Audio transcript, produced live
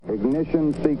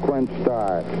Ignition sequence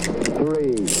start.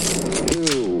 3,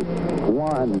 2,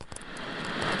 1.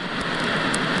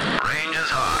 Range is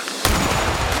hot.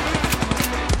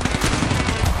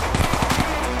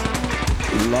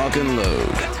 Lock and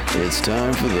load. It's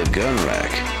time for the Gun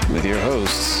Rack with your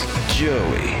hosts,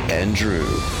 Joey and Drew.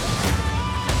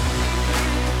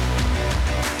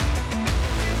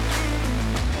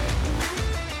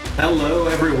 Hello,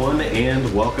 everyone,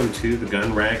 and welcome to the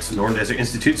Gun Rack's Northern Desert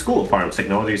Institute School of Firearms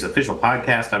Technology's official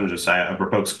podcast. I'm Josiah. Other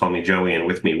folks call me Joey, and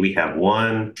with me we have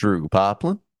one Drew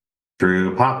Poplin.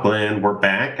 We're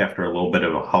back after a little bit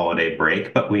of a holiday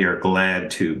break, but we are glad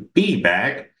to be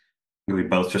back. We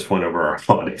both just went over our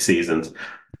holiday seasons,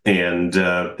 and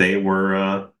they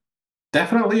were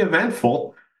definitely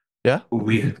eventful. Yeah.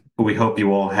 We hope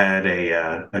you all had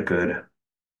a good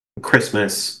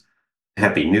Christmas,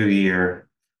 Happy New Year,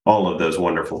 all of those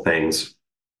wonderful things.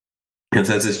 And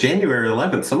since it's January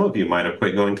 11th, some of you might have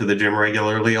quit going to the gym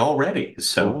regularly already.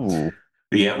 So, Ooh.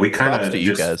 Yeah, we kind of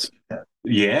you guys.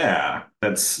 Yeah,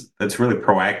 that's really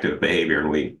proactive behavior,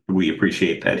 and we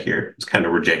appreciate that here. It's kind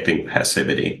of rejecting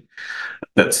passivity.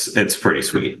 It's pretty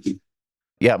sweet.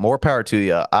 Yeah, more power to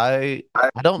you. I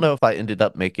don't know if I ended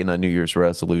up making a New Year's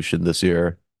resolution this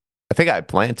year. I think I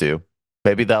plan to.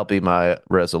 Maybe that'll be my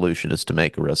resolution, is to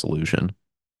make a resolution.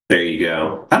 There you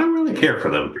go. I don't really care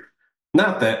for them.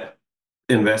 Not that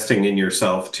investing in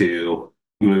yourself to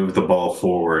move the ball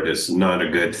forward is not a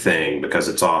good thing because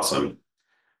it's awesome.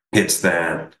 It's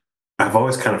that I've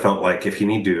always kind of felt like if you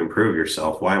need to improve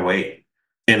yourself, why wait?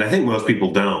 And I think most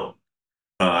people don't.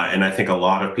 And I think a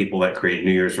lot of people that create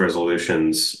New Year's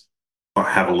resolutions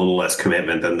have a little less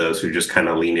commitment than those who just kind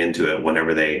of lean into it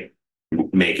whenever they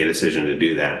make a decision to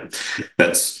do that.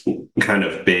 That's kind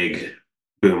of big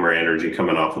boomer energy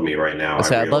coming off of me right now.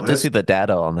 I'd love to see the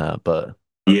data on that, but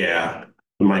yeah,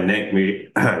 my neck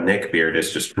beard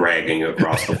is just dragging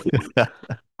across the floor.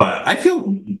 But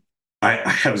I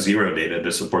have zero data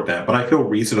to support that, but I feel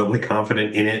reasonably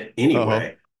confident in it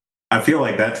anyway. I feel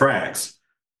like that tracks.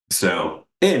 So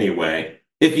anyway,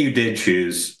 if you did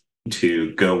choose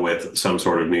to go with some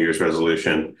sort of New Year's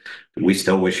resolution, we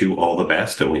still wish you all the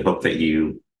best, and we hope that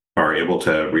you are able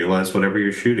to realize whatever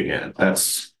you're shooting at.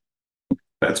 That's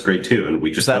great too. And we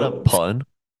just is that a pun?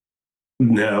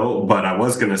 No, but I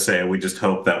was going to say we just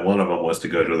hope that one of them was to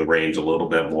go to the range a little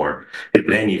bit more, and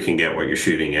then you can get what you're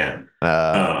shooting at.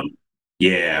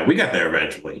 Yeah, we got there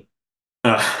eventually.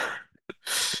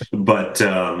 But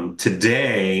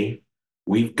today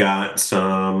we've got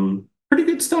some pretty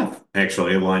good stuff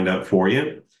actually lined up for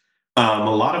you. A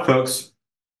lot of folks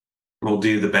will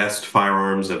do the best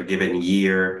firearms of a given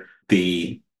year.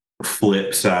 The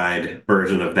flip side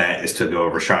version of that is to go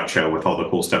over SHOT Show with all the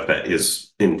cool stuff that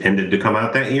is intended to come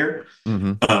out that year,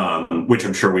 which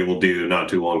I'm sure we will do not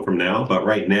too long from now. But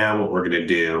right now, what we're going to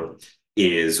do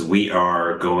is we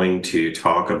are going to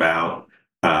talk about,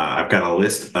 I've got a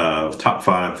list of top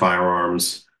 5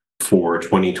 firearms for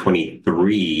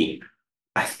 2023.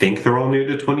 I think they're all new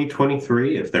to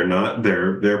 2023. If they're not,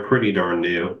 they're pretty darn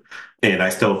new. And I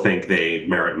still think they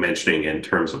merit mentioning in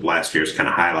terms of last year's kind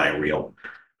of highlight reel.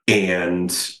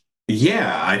 And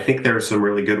yeah, I think there are some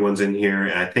really good ones in here.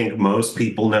 And I think most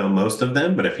people know most of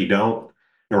them, but if you don't,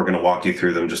 we're going to walk you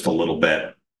through them just a little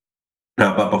bit.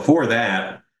 But before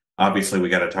that, obviously, we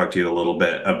got to talk to you a little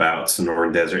bit about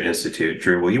Sonoran Desert Institute.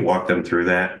 Drew, will you walk them through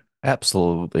that?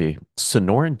 Absolutely.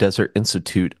 Sonoran Desert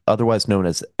Institute, otherwise known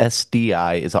as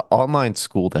SDI, is an online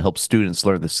school that helps students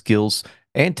learn the skills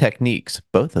and techniques,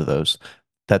 both of those,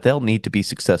 that they'll need to be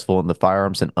successful in the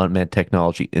firearms and unmanned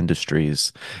technology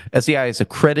industries. SDI is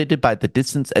accredited by the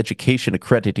Distance Education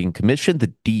Accrediting Commission,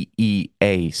 the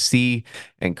DEAC,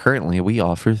 and currently we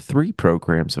offer 3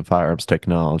 programs in firearms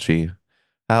technology.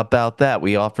 How about that?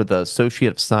 We offer the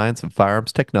Associate of Science in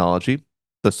Firearms Technology,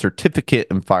 the Certificate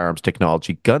in Firearms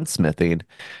Technology Gunsmithing,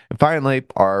 and finally,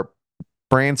 our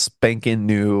brand spanking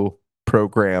new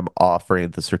program offering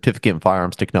the Certificate in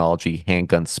Firearms Technology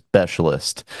Handgun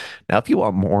Specialist. Now, if you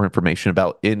want more information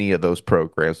about any of those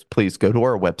programs, please go to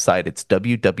our website. It's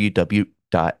www.sdi.edu.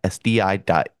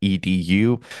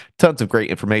 Tons of great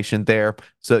information there.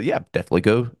 So yeah, definitely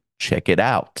go check it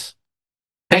out.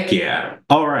 Heck yeah.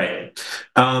 All right.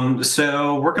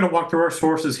 So we're going to walk through our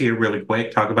sources here really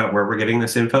quick, talk about where we're getting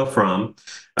this info from.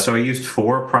 So I used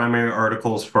 4 primary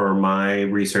articles for my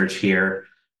research here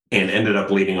and ended up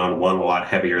leading on one a lot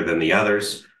heavier than the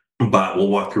others, but we'll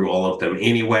walk through all of them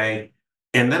anyway.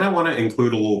 And then I want to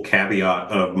include a little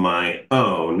caveat of my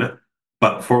own.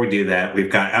 But before we do that, we've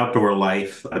got Outdoor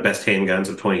Life, the best handguns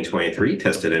of 2023,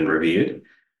 tested and reviewed.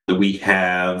 We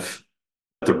have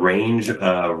The range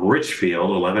of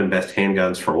Richfield, 11 best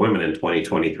handguns for women in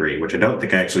 2023, which I don't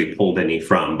think I actually pulled any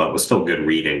from, but was still good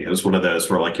reading. It was one of those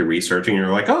where like you're researching and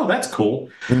you're like, oh, that's cool.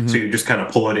 So you just kind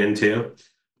of pull it into.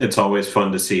 It's always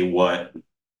fun to see what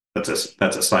that's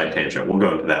a side tangent. We'll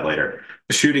go into that later.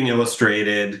 Shooting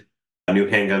Illustrated, new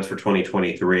handguns for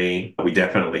 2023. We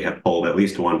definitely have pulled at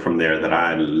least one from there that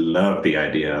I love the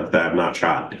idea of that I've not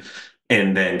shot.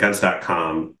 And then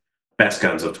guns.com, best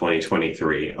guns of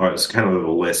 2023. It's kind of the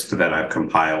list that I've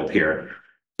compiled here.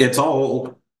 It's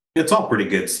all pretty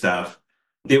good stuff.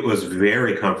 It was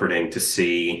very comforting to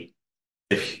see,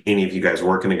 if any of you guys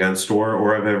work in a gun store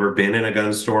or have ever been in a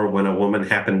gun store, when a woman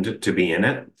happened to be in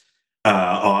it.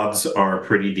 Odds are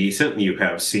pretty decent. You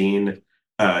have seen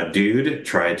a dude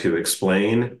try to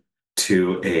explain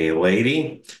to a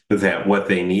lady that what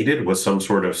they needed was some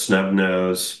sort of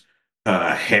snub-nose,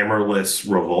 hammerless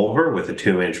revolver with a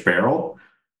 2-inch barrel.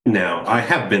 Now, I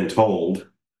have been told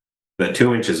that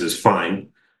 2 inches is fine,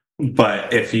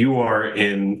 but if you are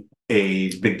in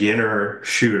a beginner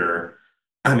shooter,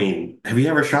 I mean, have you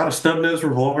ever shot a snub-nose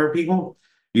revolver, people?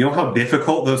 You know how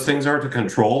difficult those things are to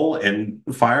control and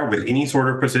fire with any sort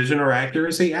of precision or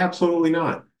accuracy? Absolutely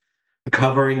not.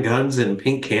 Covering guns in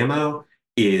pink camo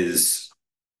is,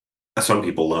 some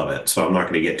people love it, so I'm not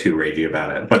going to get too ragey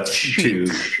about it. But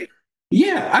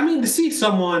yeah, I mean, to see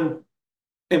someone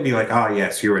and be like, oh,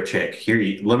 yes, you're a chick.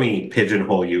 Here, let me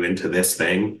pigeonhole you into this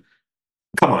thing.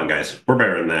 Come on, guys, we're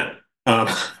better than that.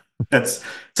 It's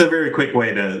a very quick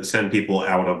way to send people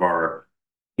out of our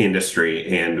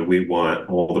industry, and we want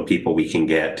all the people we can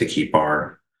get to keep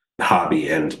our hobby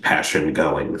and passion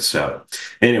going. So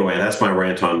anyway, that's my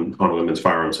rant on women's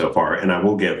firearms so far, and I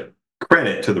will give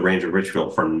credit to the Range of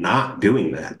Richfield for not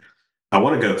doing that. I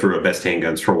want to go through a best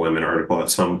handguns for women article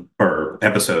or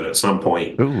episode at some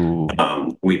point.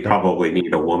 We probably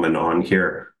need a woman on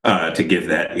here to give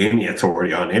that any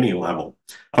authority on any level,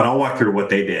 but I'll walk through what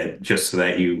they did just so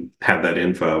that you have that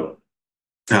info.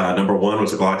 Number one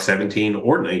was a Glock 17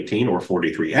 or 19 or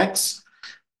 43X.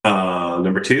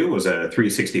 Number two was a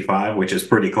 365, which is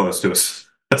pretty close to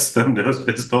a snub-nose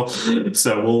pistol.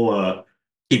 So we'll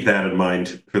keep that in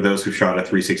mind for those who shot a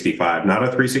 365, not a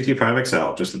 365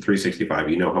 XL, just a 365.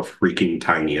 You know how freaking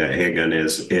tiny a handgun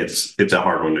is. It's a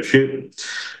hard one to shoot.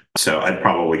 So I'd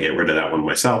probably get rid of that one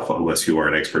myself, unless you are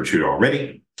an expert shooter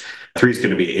already. 3 is going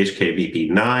to be HKVP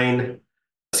 9.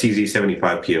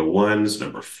 CZ75 PO1's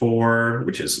number 4,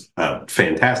 which is a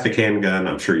fantastic handgun.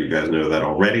 I'm sure you guys know that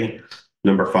already.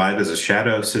 Number 5 is a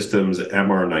Shadow Systems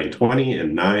MR920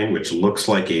 and 9, which looks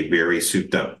like a very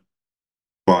souped up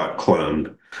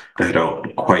clone. I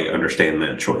don't quite understand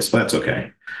that choice, but that's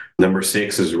okay. Number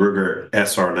 6 is Ruger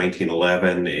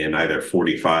SR1911 in either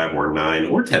 45 or 9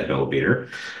 or 10 millimeter.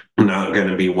 Not going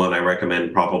to be one I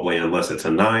recommend probably unless it's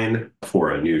a 9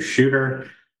 for a new shooter.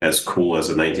 As cool as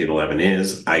a 1911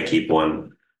 is, I keep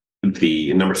one.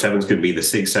 The number 7 is going to be the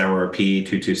Sig Sauer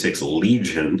P226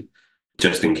 Legion,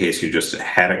 just in case you just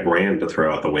had a grand to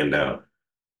throw out the window.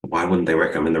 Why wouldn't they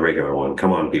recommend the regular one?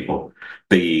 Come on, people.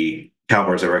 The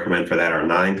calibers I recommend for that are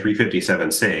 9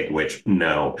 357 Sig, which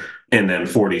no, and then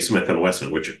 40 Smith & Wesson,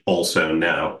 which also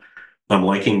no. I'm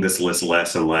liking this list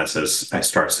less and less as I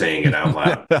start saying it out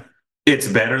loud. It's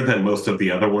better than most of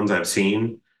the other ones I've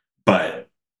seen, but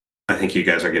I think you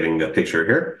guys are getting the picture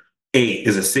here. 8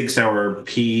 is a Sig Sauer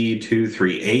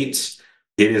P238.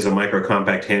 It is a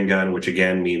micro-compact handgun, which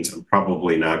again means I'm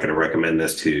probably not going to recommend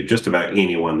this to just about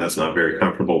anyone that's not very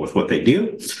comfortable with what they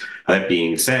do. That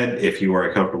being said, if you are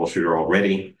a comfortable shooter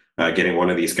already, getting one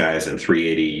of these guys in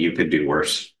 380, you could do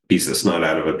worse. Piece the snot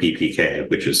out of a PPK,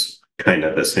 which is kind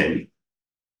of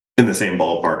in the same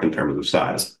ballpark in terms of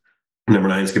size. Number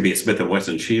 9 is going to be a Smith &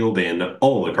 Wesson Shield in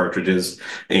all the cartridges.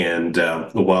 And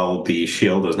while the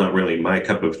Shield is not really my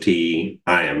cup of tea,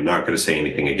 I am not going to say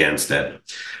anything against it.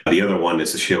 The other one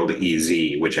is the Shield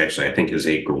EZ, which actually I think is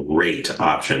a great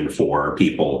option for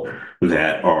people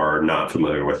that are not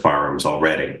familiar with firearms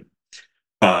already.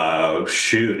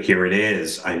 Shoot, here it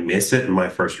is. I miss it in my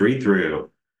first read-through.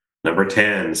 Number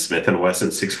 10, Smith &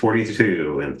 Wesson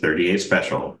 642 and 38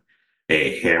 Special.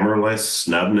 A hammerless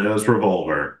snub-nosed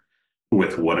revolver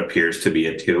with what appears to be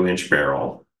a 2-inch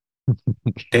barrel.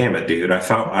 Damn it, dude. I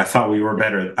thought we were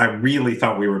better. I really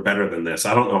thought we were better than this.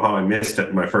 I don't know how I missed it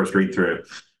in my first read through.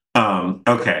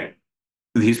 Okay.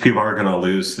 These people are going to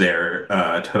lose their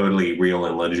totally real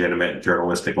and legitimate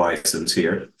journalistic license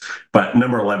here. But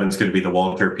number 11 is going to be the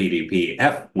Walter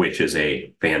PDP-F, which is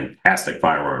a fantastic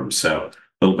firearm. So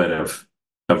a little bit of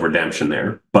redemption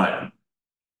there. But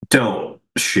don't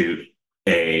shoot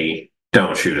a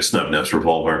don't shoot a snub-nosed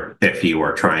revolver if you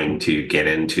are trying to get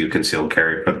into concealed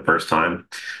carry for the first time.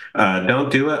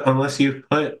 Don't do it unless you've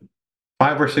put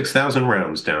 5 or 6 thousand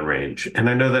rounds downrange. And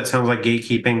I know that sounds like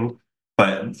gatekeeping,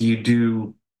 but you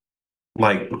do,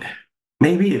 like,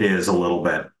 maybe it is a little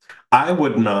bit. I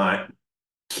would not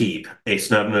keep a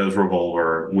snub-nosed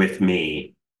revolver with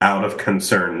me out of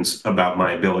concerns about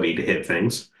my ability to hit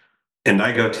things. And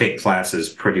I go take classes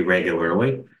pretty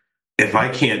regularly. If I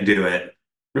can't do it,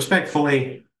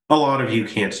 respectfully, a lot of you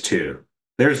can't too.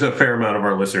 There's a fair amount of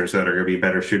our listeners that are going to be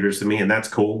better shooters than me, and that's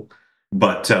cool.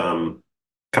 But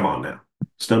come on now,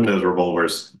 snub-nosed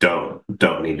revolvers don't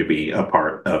need to be a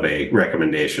part of a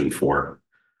recommendation for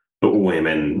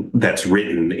women that's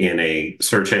written in a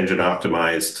search engine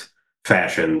optimized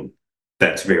fashion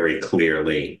that's very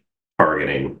clearly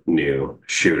targeting new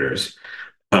shooters.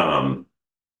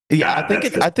 Yeah,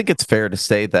 I think it's fair to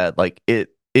say that like it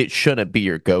shouldn't be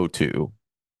your go-to.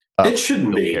 It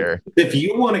shouldn't be. Care. If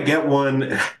you want to get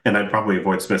one, and I'd probably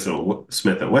avoid Smith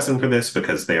and Wesson for this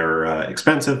because they're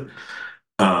expensive.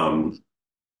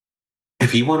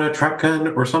 If you want a truck gun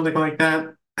or something like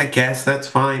that, I guess that's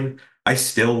fine. I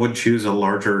still would choose a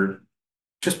larger.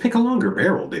 Just pick a longer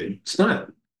barrel, dude. It's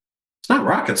not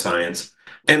rocket science,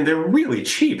 and they're really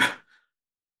cheap.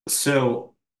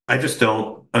 So I just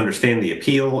don't understand the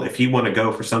appeal. If you want to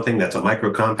go for something that's a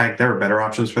micro compact, there are better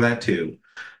options for that too.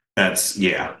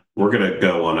 Yeah, we're going to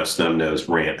go on a snub-nosed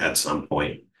rant at some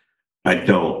point. I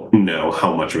don't know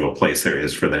how much of a place there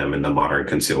is for them in the modern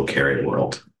concealed carry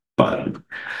world. But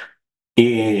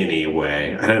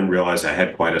anyway, I didn't realize I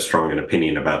had quite a strong an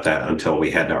opinion about that until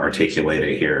we had to articulate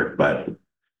it here. But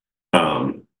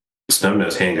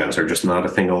snub-nosed handguns are just not a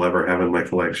thing I'll ever have in my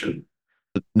collection.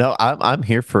 No, I'm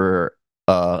here for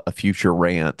a future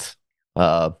rant.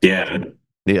 Yeah.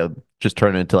 Yeah, just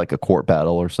turn it into like a court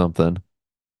battle or something.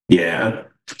 Yeah.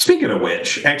 Speaking of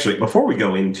which, actually, before we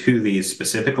go into these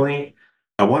specifically,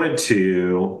 I wanted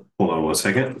to hold on one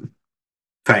second.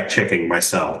 Fact checking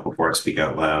myself before I speak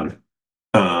out loud.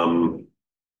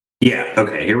 Yeah,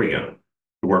 okay, here we go.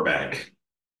 We're back.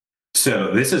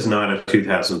 So this is not a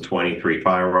 2023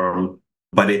 firearm,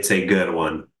 but it's a good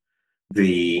one.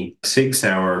 The Sig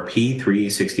Sauer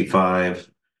P365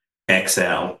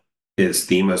 XL is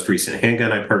the most recent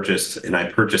handgun I purchased, and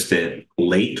I purchased it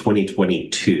late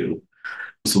 2022.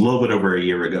 It's a little bit over a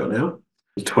year ago now.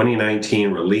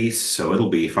 2019 release, so it'll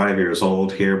be 5 years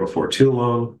old here before too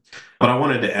long. But I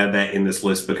wanted to add that in this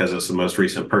list because it's the most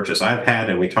recent purchase I've had,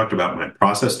 and we talked about my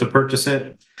process to purchase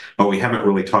it, but we haven't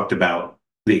really talked about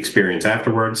the experience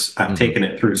afterwards. I've taken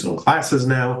it through some classes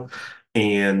now,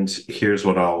 and here's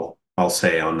what I'll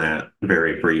say on that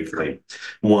very briefly.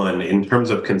 One, in terms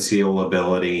of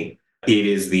concealability, it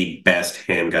is the best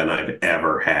handgun I've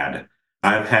ever had.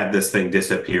 I've had this thing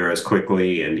disappear as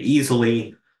quickly and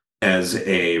easily as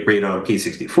a Radon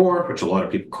P64, which a lot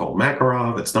of people call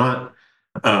Makarov. It's not.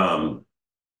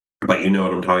 But you know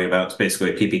what I'm talking about. It's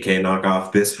basically a PPK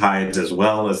knockoff. This hides as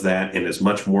well as that and is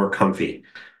much more comfy.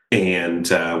 And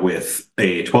with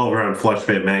a 12-round flush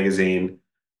fit magazine,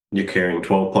 you're carrying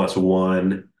 12 plus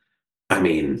 1. I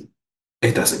mean,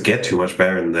 it doesn't get too much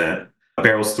better than that.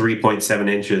 Barrel's 3.7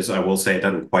 inches. I will say it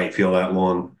doesn't quite feel that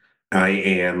long. I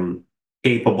am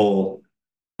capable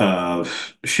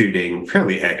of shooting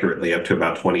fairly accurately up to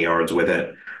about 20 yards with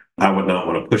it. I would not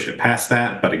want to push it past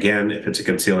that. But again, if it's a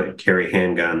concealed carry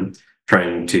handgun,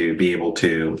 trying to be able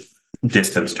to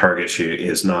distance target shoot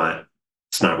it's not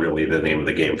really the name of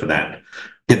the game for that.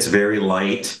 It's very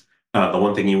light. The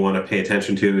one thing you want to pay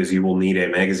attention to is you will need a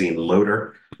magazine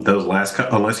loader. Those last,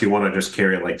 unless you want to just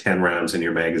carry like 10 rounds in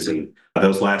your magazine,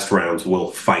 those last rounds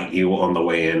will fight you on the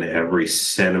way in every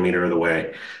centimeter of the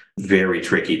way. Very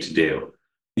tricky to do.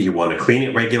 You want to clean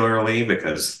it regularly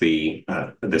because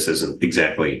this isn't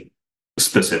exactly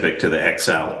specific to the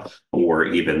XL or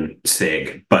even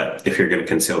SIG, but if you're going to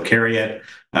conceal carry it,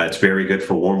 it's very good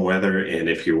for warm weather. And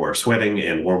if you are sweating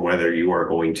in warm weather, you are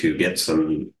going to get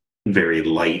some very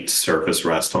light surface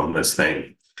rust on this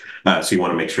thing. So you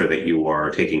want to make sure that you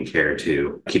are taking care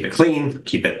to keep it clean,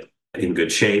 keep it in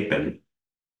good shape, and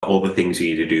all the things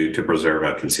you need to do to preserve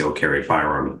a concealed carry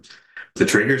firearm. The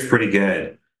trigger's pretty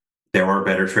good. There are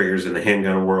better triggers in the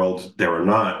handgun world. There are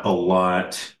not a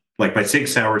lot. Like my Sig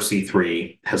Sauer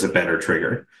C3 has a better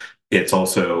trigger. It's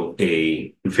also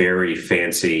a very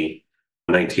fancy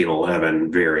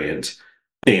 1911 variant.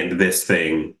 And this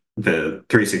thing, the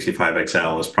 365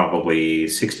 XL, is probably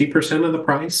 60% of the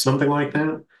price, something like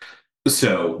that.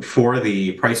 So for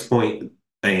the price point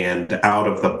and out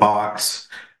of the box,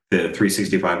 the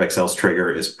 365 XL's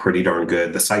trigger is pretty darn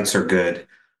good. The sights are good.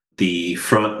 The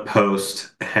front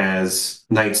post has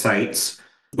night sights.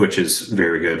 which is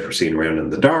very good for seeing around in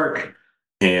the dark.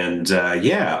 And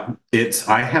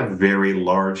I have very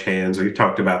large hands. We've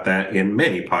talked about that in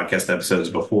many podcast episodes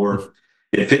before.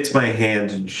 It fits my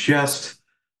hand just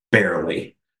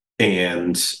barely.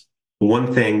 And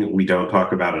one thing we don't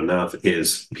talk about enough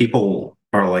is people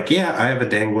are like, yeah, I have a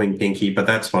dangling pinky, but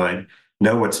that's fine.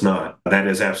 No, it's not. That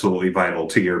is absolutely vital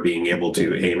to your being able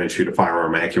to aim and shoot a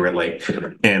firearm accurately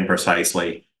and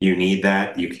precisely. You need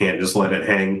that. You can't just let it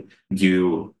hang.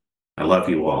 I love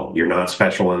you all. You're not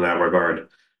special in that regard.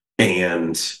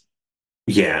 And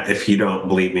yeah, if you don't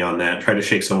believe me on that, try to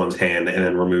shake someone's hand and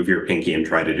then remove your pinky and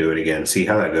try to do it again. See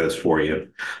how that goes for you.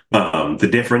 The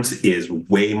difference is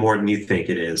way more than you think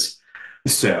it is.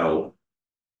 So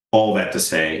all that to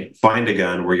say, find a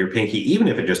gun where your pinky, even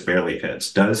if it just barely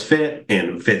fits, does fit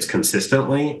and fits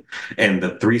consistently. And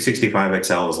the 365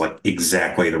 XL is like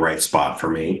exactly the right spot for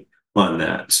me on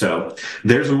that. So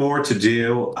there's more to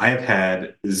do. I've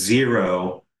had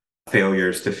 0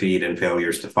 failures to feed and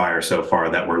failures to fire so far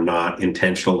that were not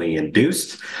intentionally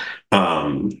induced.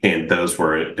 And those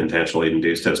were intentionally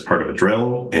induced as part of a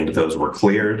drill, and those were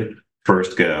cleared.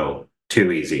 First go,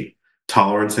 too easy.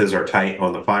 Tolerances are tight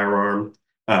on the firearm,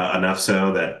 enough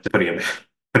so that putting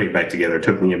it back together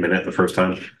took me a minute the first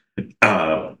time.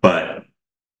 But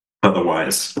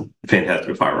otherwise,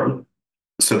 fantastic firearm.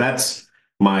 So that's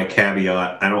my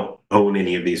caveat. I don't own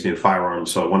any of these new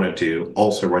firearms, so I wanted to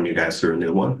also run you guys through a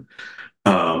new one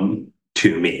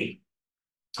to me.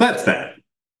 So that's that.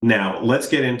 Now, let's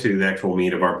get into the actual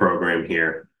meat of our program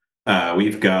here.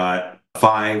 We've got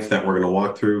 5 that we're going to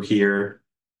walk through here.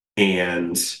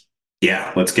 And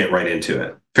yeah, let's get right into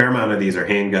it. Fair amount of these are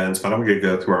handguns, but I'm going to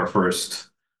go through our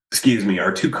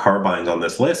 2 carbines on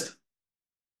this list.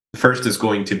 The first is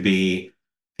going to be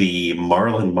the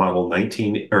Marlin Model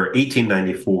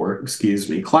 1894,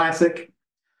 classic.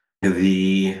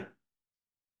 It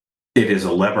is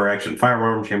a lever action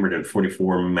firearm chambered in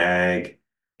 44 mag,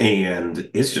 and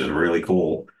it's just really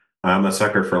cool. I'm a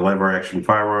sucker for lever action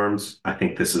firearms. I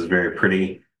think this is very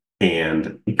pretty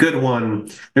and good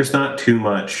one. There's not too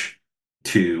much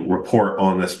to report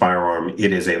on this firearm.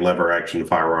 It is a lever action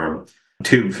firearm,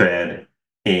 tube fed,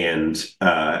 and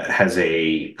has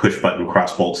a push button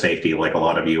cross bolt safety like a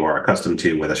lot of you are accustomed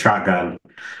to with a shotgun,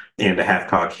 and a half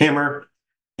cock hammer.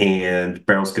 And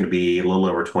barrel's going to be a little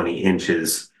over 20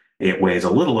 inches. It weighs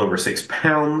a little over 6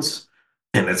 pounds,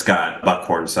 and it's got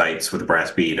buckhorn sights with a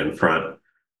brass bead in front.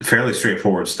 Fairly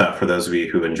straightforward stuff for those of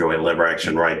you who enjoy lever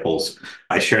action rifles.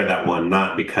 I share that one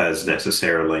not because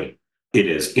necessarily it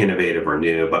is innovative or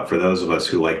new, but for those of us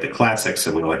who like the classics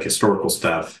and we like historical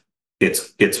stuff,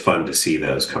 it's fun to see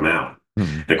those come out.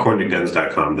 Mm-hmm. And according to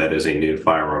guns.com, that is a new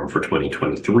firearm for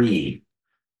 2023.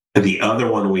 The other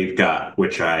one we've got,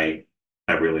 which I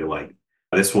really like,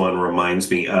 this one reminds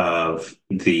me of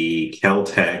the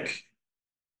Kel-Tec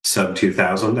Sub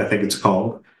 2000, I think it's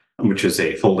called, which is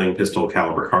a folding pistol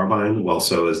caliber carbine. Well,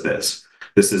 so is this.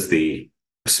 This is the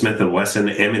Smith & Wesson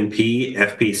M&P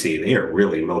FPC. They are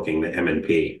really milking the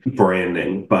M&P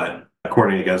branding, but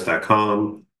according to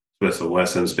guns.com, Smith &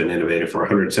 Wesson's been innovative for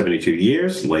 172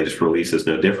 years. The latest release is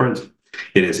no different.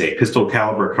 It is a pistol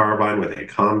caliber carbine with a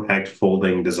compact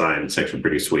folding design. It's actually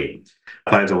pretty sweet.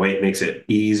 Size and weight makes it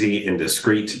easy and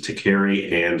discreet to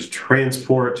carry and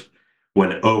transport.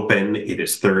 When open, it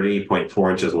is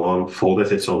 30.4 inches long.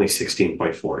 Folded, it's only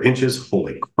 16.4 inches.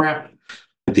 Holy crap.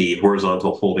 The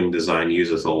horizontal folding design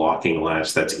uses a locking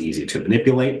latch that's easy to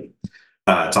manipulate.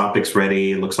 It's optics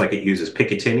ready. Looks like it uses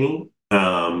Picatinny.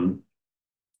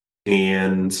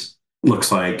 And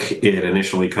looks like it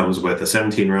initially comes with a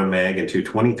 17-round mag and 2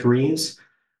 23s,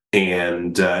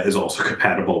 and is also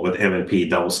compatible with M&P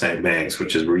double-stack mags,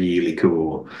 which is really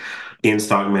cool.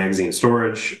 In-stock magazine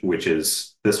storage, which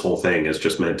is, this whole thing is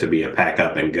just meant to be a pack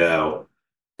up and go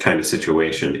kind of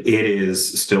situation. It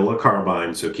is still a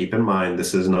carbine, so keep in mind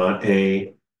this is not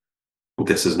a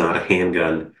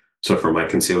handgun. So for my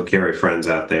concealed carry friends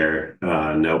out there,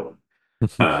 nope.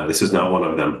 This is not one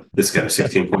of them. This got a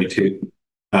 16.2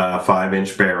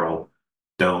 5-inch barrel.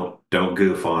 Don't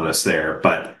goof on us there,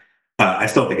 but I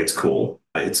still think it's cool.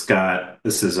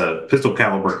 This is a pistol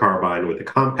caliber carbine with a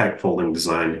compact folding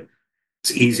design.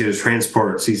 It's easy to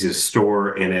transport, it's easy to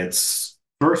store, and it's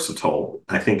versatile.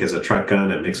 I think as a truck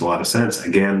gun, it makes a lot of sense.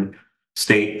 Again,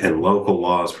 state and local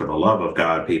laws, for the love of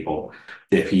God, people.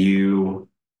 If you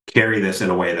carry this in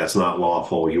a way that's not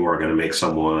lawful, you are going to make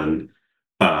someone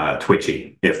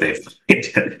twitchy if they find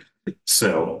it.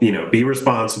 So, be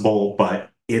responsible, but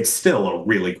it's still a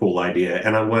really cool idea.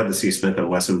 And I'm glad to see Smith &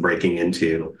 Wesson breaking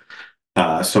into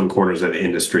some corners of the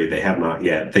industry they have not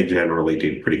yet. They generally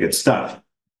do pretty good stuff.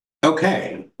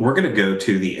 Okay, we're going to go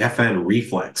to the FN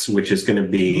Reflex, which is going to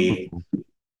be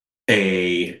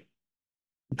a.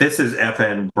 This is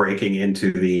FN breaking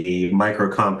into the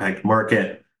micro compact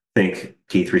market. Think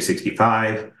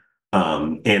P365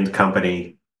 and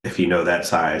company. If you know that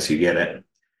size, you get it.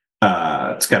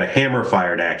 It's got a hammer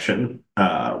fired action,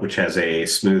 which has a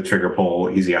smooth trigger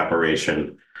pull, easy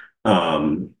operation.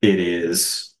 It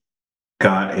is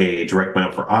got a direct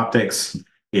mount for optics.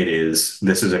 This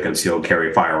is a concealed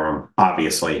carry firearm,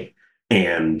 obviously,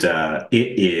 and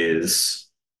it's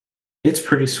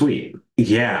pretty sweet.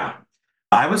 Yeah,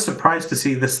 I was surprised to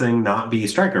see this thing not be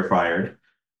striker fired.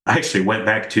 I actually went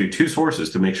back to two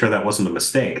sources to make sure that wasn't a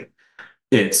mistake.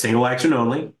 It's single action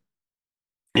only,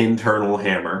 internal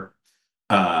hammer.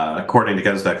 According to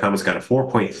guns.com, it's got a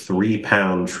 4.3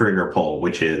 pound trigger pull,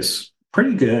 which is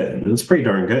pretty good. It's pretty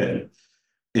darn good.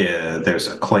 Yeah, there's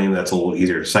a claim that's a little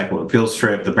easier to cycle and field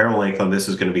strip. The barrel length on this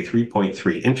is going to be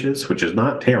 3.3 inches, which is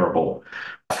not terrible.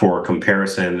 For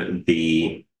comparison,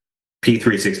 the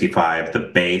P365, the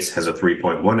base has a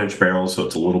 3.1 inch barrel, so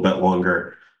it's a little bit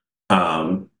longer.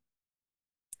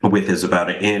 Width is about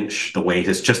an inch. The weight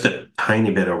is just a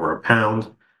tiny bit over a pound.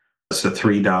 It's a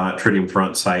 3-dot tritium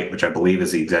front sight, which I believe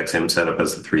is the exact same setup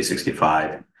as the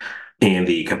 365. And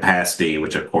the capacity,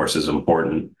 which of course is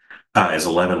important, is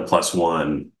 11 plus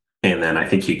 1. And then I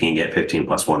think you can get 15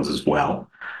 plus 1s as well.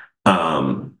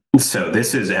 So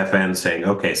this is FN saying,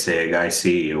 okay, SIG, I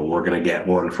see you. We're going to get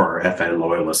one for our FN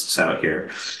loyalists out here.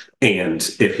 And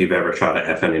if you've ever shot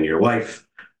an FN in your life,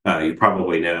 you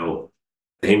probably know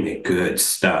they make good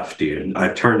stuff, dude.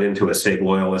 I've turned into a SIG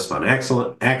loyalist on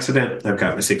accident. I've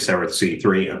got my 6-hour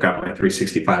C3. I've got my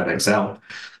 365 XL.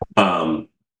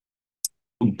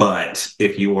 But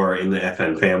if you are in the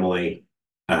FN family,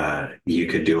 you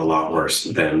could do a lot worse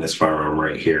than this firearm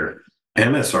right here.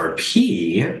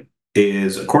 MSRP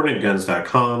is, according to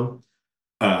guns.com,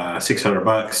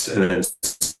 $600, and then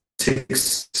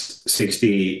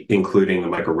 $660, including the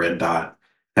micro red dot.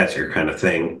 That's your kind of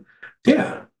thing.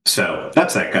 Yeah. So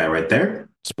that's that guy right there.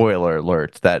 Spoiler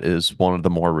alert, that is one of the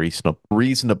more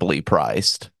reasonably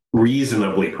priced.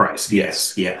 Reasonably priced.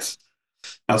 Yes, yes.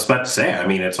 I was about to say, I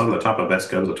mean, it's on the top of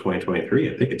best guns of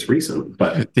 2023. I think it's recent,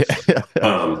 but that's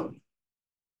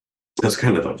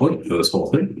kind of the point of this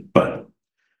whole thing. But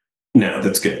no,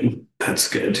 that's good. That's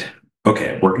good.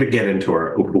 Okay, we're going to get into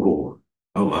our, oh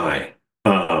my.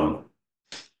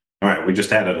 All right, we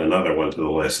just added another one to the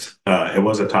list. It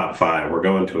was a top 5. We're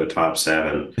going to a top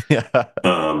 7.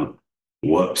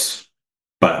 Whoops.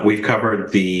 But we've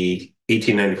covered the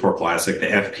 1894 Classic, the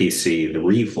FPC, the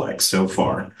Reflex so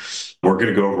far. We're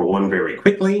going to go over one very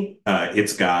quickly.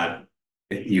 It's got,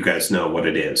 you guys know what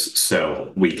it is,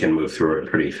 so we can move through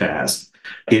it pretty fast.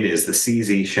 It is the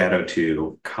CZ Shadow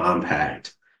 2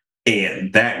 Compact.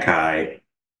 And that guy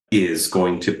is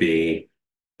going to be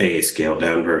a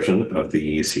scaled-down version of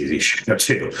the CZ Shadow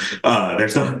 2.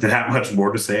 There's not that much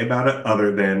more to say about it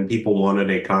other than people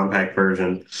wanted a compact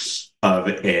version of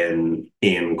an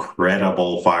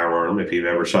incredible firearm. If you've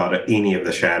ever shot any of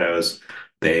the Shadows,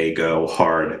 they go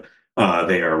hard.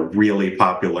 They are really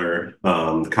popular.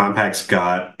 The compact's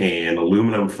got an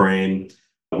aluminum frame,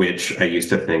 which I used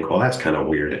to think, well, that's kind of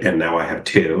weird. And now I have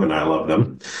 2, and I love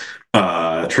them.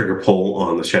 Trigger pull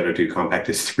on the Shadow 2 Compact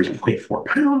is 3.4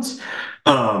 pounds.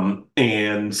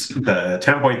 And the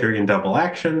 10.3 in double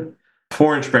action,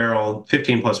 4-inch barrel,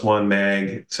 15 plus 1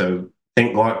 mag. So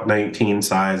think Glock 19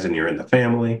 size and you're in the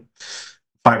family.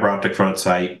 Fiber optic front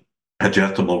sight,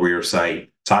 adjustable rear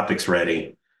sight. It's optics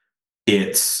ready.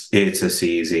 It's a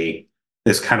CZ.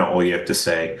 It's kind of all you have to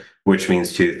say, which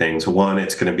means 2 things. 1,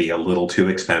 it's going to be a little too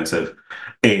expensive.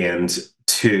 And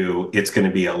 2, it's going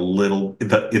to be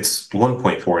it's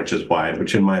 1.4 inches wide,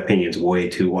 which in my opinion is way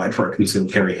too wide for a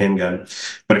concealed carry handgun.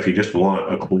 But if you just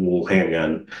want a cool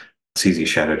handgun, CZ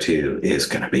Shadow 2 is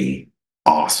going to be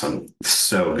awesome.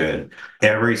 So good.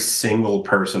 Every single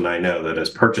person I know that has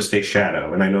purchased a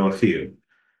Shadow, and I know a few,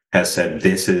 has said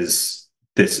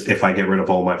if I get rid of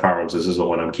all my firearms, this is the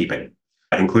one I'm keeping,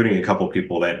 including a couple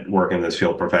people that work in this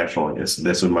field professionally. This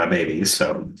is my baby.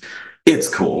 So it's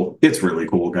cool. It's really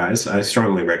cool, guys. I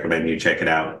strongly recommend you check it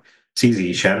out.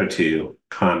 CZ Shadow 2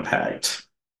 Compact.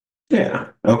 Yeah.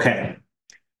 Okay.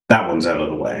 That one's out of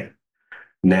the way.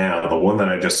 Now, the one that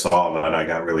I just saw that I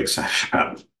got really excited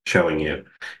about showing you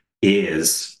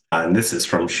is, and this is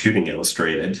from Shooting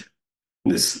Illustrated.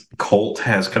 This Colt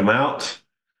has come out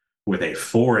with a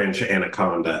 4-inch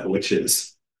Anaconda, which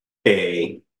is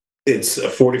it's a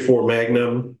 44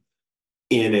 Magnum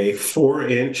in a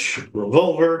 4-inch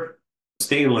revolver,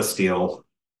 stainless steel,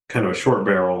 kind of a short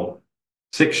barrel,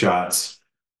 6 shots.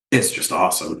 It's just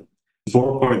awesome.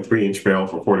 4.3-inch barrel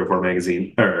for 44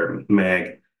 magazine or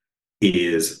mag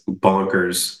is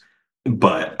bonkers,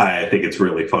 but I think it's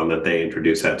really fun that they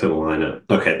introduced that to the lineup.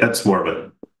 Okay, that's more of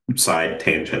a side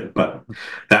tangent, but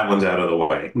that one's out of the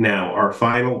way. Now, our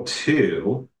final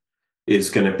two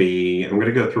is going to be, I'm going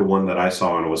to go through one that I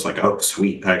saw and was like, oh,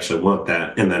 sweet, I actually want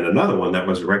that. And then another one that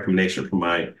was a recommendation from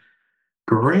my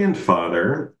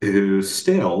grandfather, who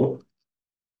still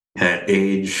at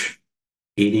age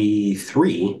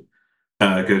 83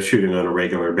 goes shooting on a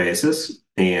regular basis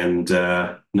and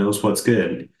knows what's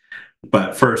good.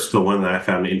 But first, the one that I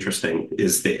found interesting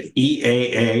is the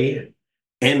EAA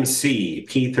NC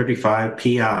P35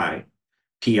 PI.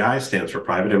 PI stands for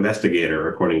Private Investigator,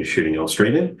 according to Shooting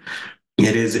Illustrated.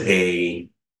 It is a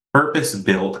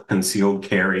purpose-built concealed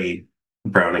carry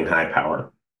Browning high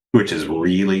power, which is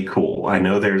really cool. I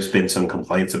know there's been some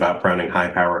complaints about Browning high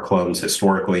power clones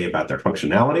historically about their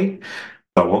functionality.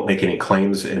 I won't make any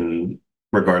claims in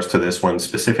regards to this one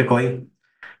specifically.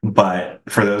 But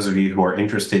for those of you who are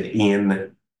interested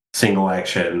in single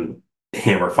action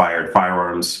hammer fired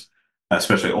firearms,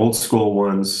 especially old school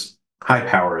ones, high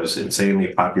power is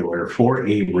insanely popular for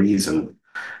a reason.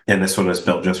 And this one is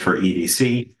built just for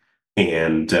EDC.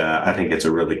 And I think it's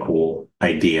a really cool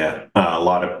idea. A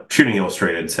lot of Shooting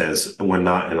Illustrated says, when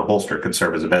not in a holster, could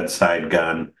serve as a bedside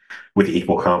gun with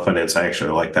equal confidence. I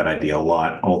actually like that idea a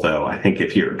lot. Although I think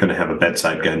if you're going to have a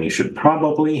bedside gun, you should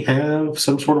probably have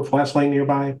some sort of flashlight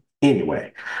nearby.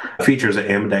 Anyway, features an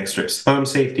ambidextrous thumb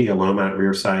safety, a low mount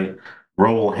rear sight,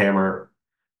 roll hammer,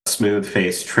 smooth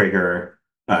face trigger.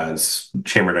 It's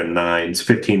chambered at 9s,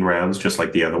 15 rounds, just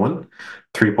like the other one.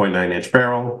 3.9-inch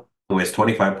barrel, weighs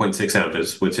 25.6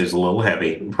 ounces, which is a little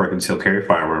heavy for a concealed carry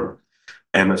firearm.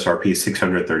 MSRP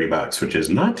 $630, which is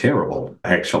not terrible,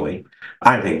 actually.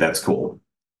 I think that's cool.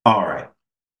 All right.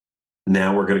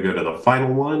 Now we're going to go to the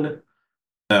final one,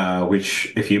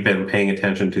 which, if you've been paying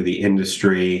attention to the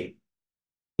industry,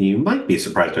 you might be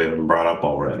surprised I haven't brought up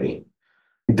already.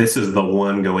 This is the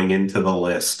one going into the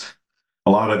list.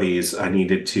 A lot of these I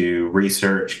needed to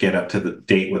research, get up to the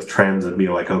date with trends, and be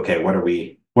like, okay, what are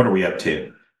we up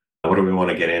to? What do we want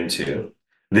to get into?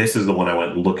 This is the one I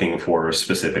went looking for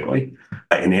specifically,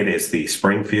 and it is the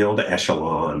Springfield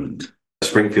Echelon.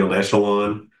 Springfield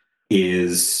Echelon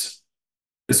is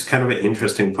kind of an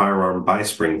interesting firearm by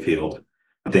Springfield.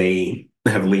 They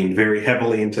have leaned very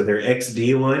heavily into their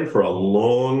XD line for a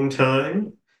long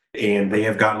time, and they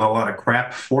have gotten a lot of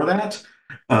crap for that.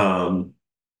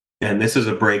 And this is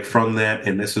a break from that,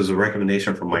 and this is a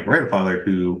recommendation from my grandfather,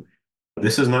 who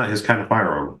this is not his kind of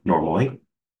firearm normally.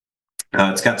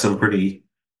 It's got some pretty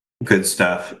good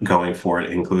stuff going for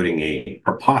it, including a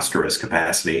preposterous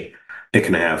capacity. It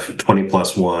can have 20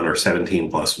 plus 1 or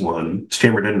 17 plus 1. It's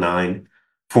chambered at 9,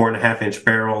 4.5-inch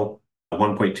barrel,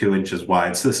 1.2 inches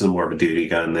wide. So this is more of a duty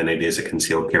gun than it is a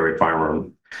concealed carry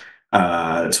firearm.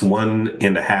 It's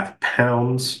 1.5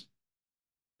 pounds,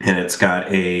 and it's got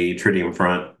a tritium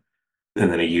front and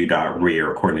then a U-dot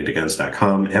rear, according to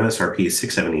guns.com. MSRP is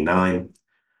 $679.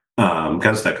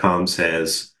 Guns.com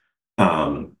says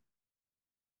the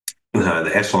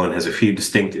Echelon has a few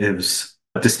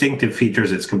distinctive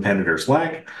features its competitors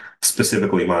lack,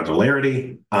 specifically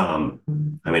modularity.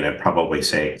 I'd probably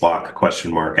say block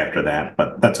question mark after that,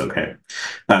 but that's okay.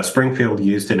 Springfield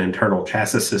used an internal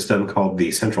chassis system called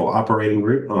the Central Operating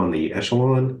Group on the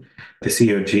Echelon. The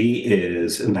COG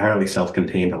is entirely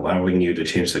self-contained, allowing you to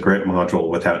change the grip module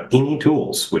without any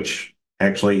tools, which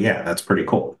actually, yeah, that's pretty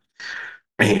cool.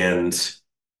 And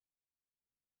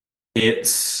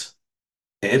it's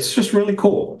just really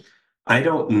cool. I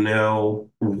don't know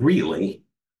really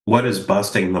what is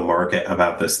busting the market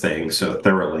about this thing so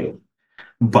thoroughly,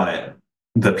 but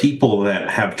the people that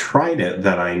have tried it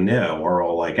that I know are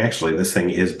all like, actually, this thing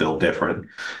is built different.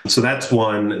 So that's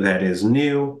one that is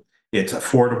new, it's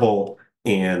affordable,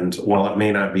 and while it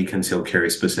may not be concealed carry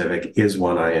specific, is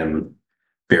one I am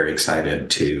very excited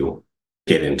to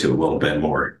get into a little bit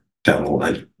more down the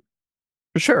line.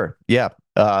 For sure. Yeah.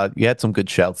 You had some good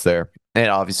shouts there. And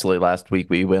obviously last week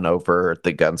we went over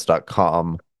the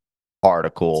guns.com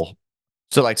article.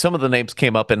 So like some of the names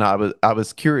came up and I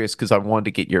was curious because I wanted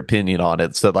to get your opinion on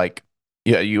it. So like,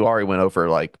 yeah, you already went over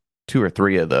like 2 or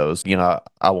 3 of those.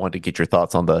 I wanted to get your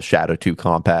thoughts on the Shadow 2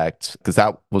 Compact because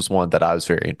that was one that I was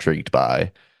very intrigued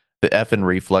by. The F and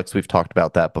Reflex, we've talked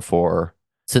about that before.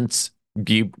 Since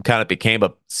you kind of became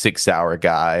a 6-hour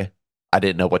guy, I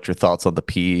didn't know what your thoughts on the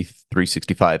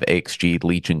P365 AXG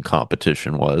Legion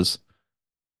competition was.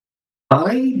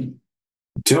 I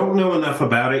don't know enough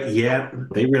about it yet.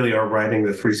 They really are writing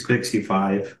the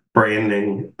 365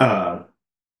 branding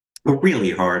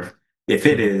really hard. If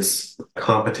it is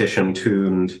competition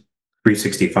tuned,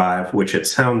 365, which it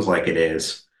sounds like it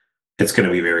is, it's going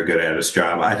to be very good at its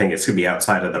job. I think it's going to be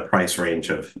outside of the price range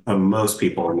of most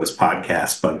people in this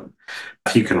podcast, but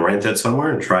if you can rent it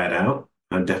somewhere and try it out,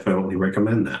 I definitely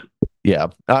recommend that. Yeah.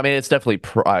 I mean, it's definitely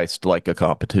priced like a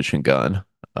competition gun.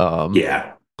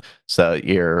 Yeah. So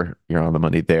you're on the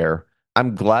money there.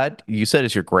 I'm glad you said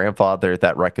it's your grandfather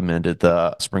that recommended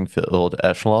the Springfield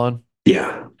Echelon.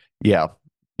 Yeah. Yeah.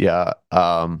 Yeah.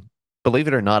 Believe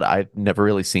it or not, I've never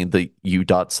really seen the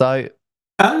UDOT site.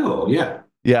 Oh, yeah.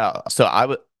 Yeah. So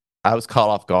I was caught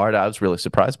off guard. I was really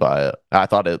surprised by it. I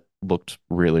thought it looked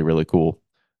really, really cool.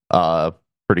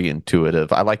 Pretty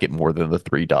intuitive. I like it more than the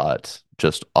 3 dots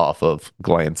just off of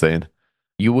glancing.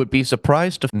 You would be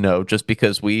surprised to know, just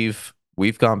because we've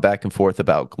gone back and forth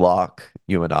about Glock,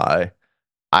 you and I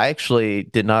actually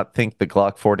did not think the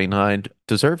Glock 49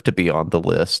 deserved to be on the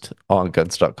list, on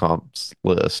guns.com's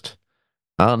list.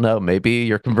 I don't know, maybe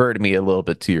you're converting me a little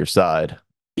bit to your side.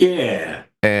 Yeah.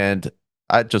 And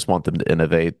I just want them to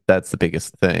innovate. That's the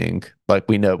biggest thing. Like,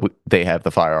 we know they have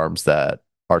the firearms that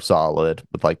are solid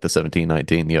with like the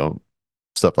 1719,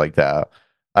 stuff like that.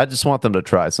 I just want them to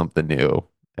try something new.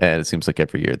 And it seems like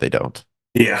every year they don't.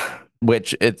 Yeah.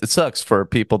 Which it sucks for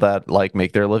people that like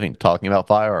make their living talking about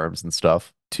firearms and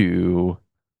stuff. We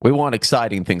want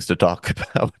exciting things to talk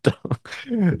about.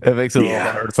 It makes it a little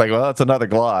hard. It's like, well, it's another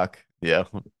Glock. Yeah.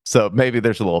 So maybe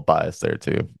there's a little bias there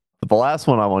too. But the last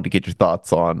one I wanted to get your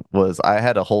thoughts on was, I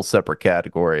had a whole separate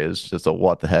category. It's just a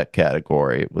what the heck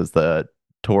category. It was the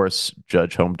Taurus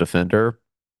Judge Home Defender.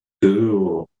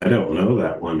 Ooh, I don't know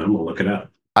that one. I'm gonna look it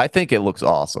up. I think it looks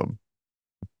awesome.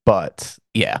 But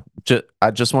yeah,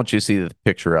 I just want you to see the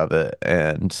picture of it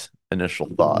and initial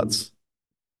thoughts.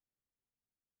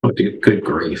 Oh, good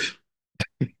grief.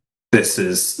 This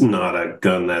is not a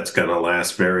gun that's going to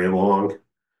last very long.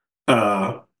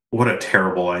 What a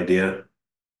terrible idea.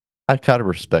 I kind of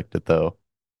respect it, though.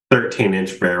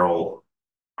 13-inch barrel.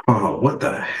 Oh, what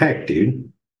the heck,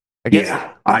 dude? I guess,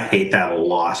 yeah, I hate that a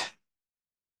lot.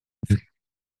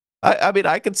 I mean,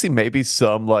 I could see maybe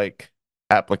some like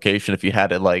application if you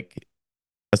had it like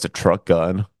as a truck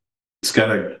gun. It's got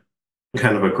a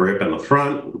kind of a grip in the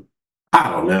front. I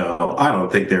don't know. I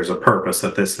don't think there's a purpose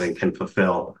that this thing can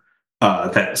fulfill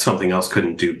that something else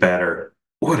couldn't do better.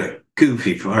 What a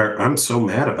goofy fire. I'm so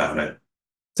mad about it.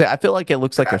 See, I feel like it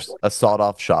looks like a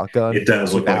sawed-off shotgun. It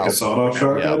does look like a sawed-off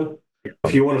shotgun. Yep.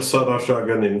 If you want a sawed-off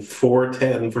shotgun in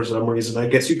 410 for some reason, I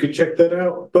guess you could check that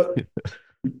out. But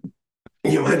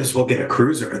you might as well get a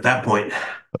cruiser at that point.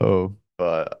 Oh,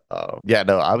 but yeah,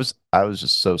 no, I was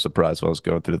just so surprised when I was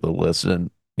going through the list and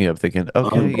thinking,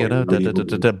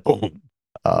 okay, boom.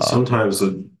 Sometimes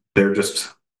they're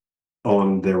just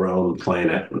on their own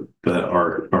planet.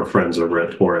 Our friends over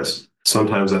at Taurus.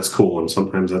 Sometimes that's cool, and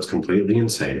sometimes that's completely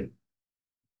insane.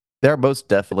 They're most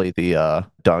definitely the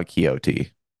Don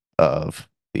Quixote of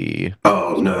the.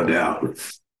 Oh, no doubt.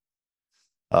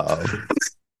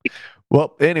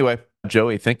 Well, anyway,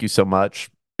 Joey, thank you so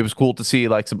much. It was cool to see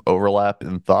like some overlap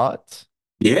in thoughts.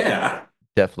 Yeah,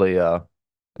 definitely. It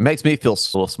makes me feel a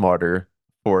little smarter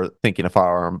for thinking a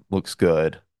firearm looks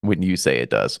good when you say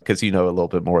it does, because you know a little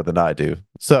bit more than I do.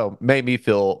 So made me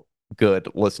feel good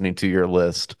listening to your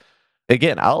list.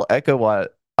 Again, I'll echo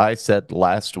what I said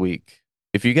last week.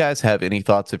 If you guys have any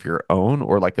thoughts of your own,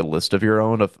 or like a list of your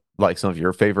own of like some of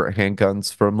your favorite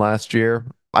handguns from last year,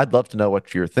 I'd love to know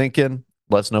what you're thinking.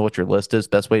 Let us know what your list is.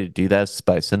 Best way to do that is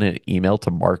by sending an email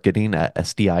to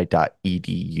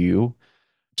marketing@sdi.edu.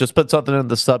 Just put something in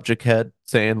the subject head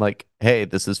saying like, hey,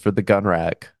 this is for the gun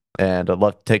rack. And I'd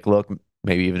love to take a look,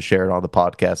 maybe even share it on the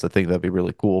podcast. I think that'd be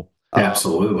really cool.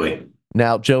 Absolutely.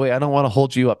 Now, Joey, I don't want to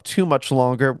hold you up too much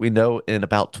longer. We know in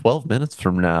about 12 minutes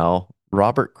from now,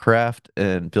 Robert Kraft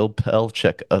and Bill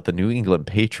Belichick of the New England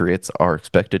Patriots are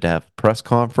expected to have a press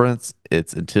conference.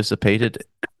 It's anticipated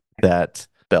that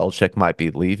Belichick might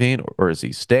be leaving, or is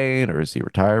he staying, or is he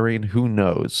retiring? Who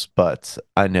knows? But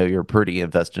I know you're pretty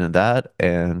invested in that.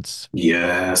 And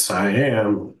yes, I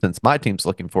am. Since my team's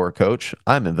looking for a coach,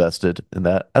 I'm invested in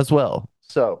that as well.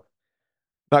 So,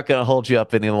 not going to hold you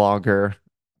up any longer.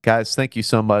 Guys, thank you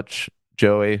so much,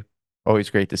 Joey.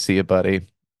 Always great to see you, buddy.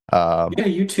 Yeah,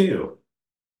 you too.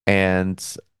 And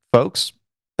folks,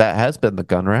 that has been the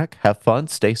Gun Rack. Have fun,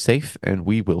 stay safe, and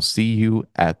we will see you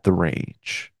at the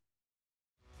range.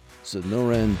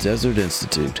 Sonoran Desert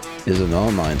Institute is an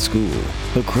online school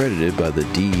accredited by the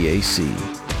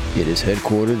DEAC. It is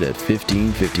headquartered at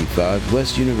 1555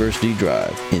 West University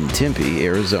Drive in Tempe,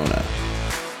 Arizona.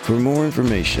 For more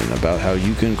information about how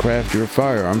you can craft your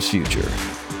firearms future,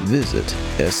 visit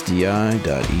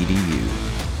sdi.edu.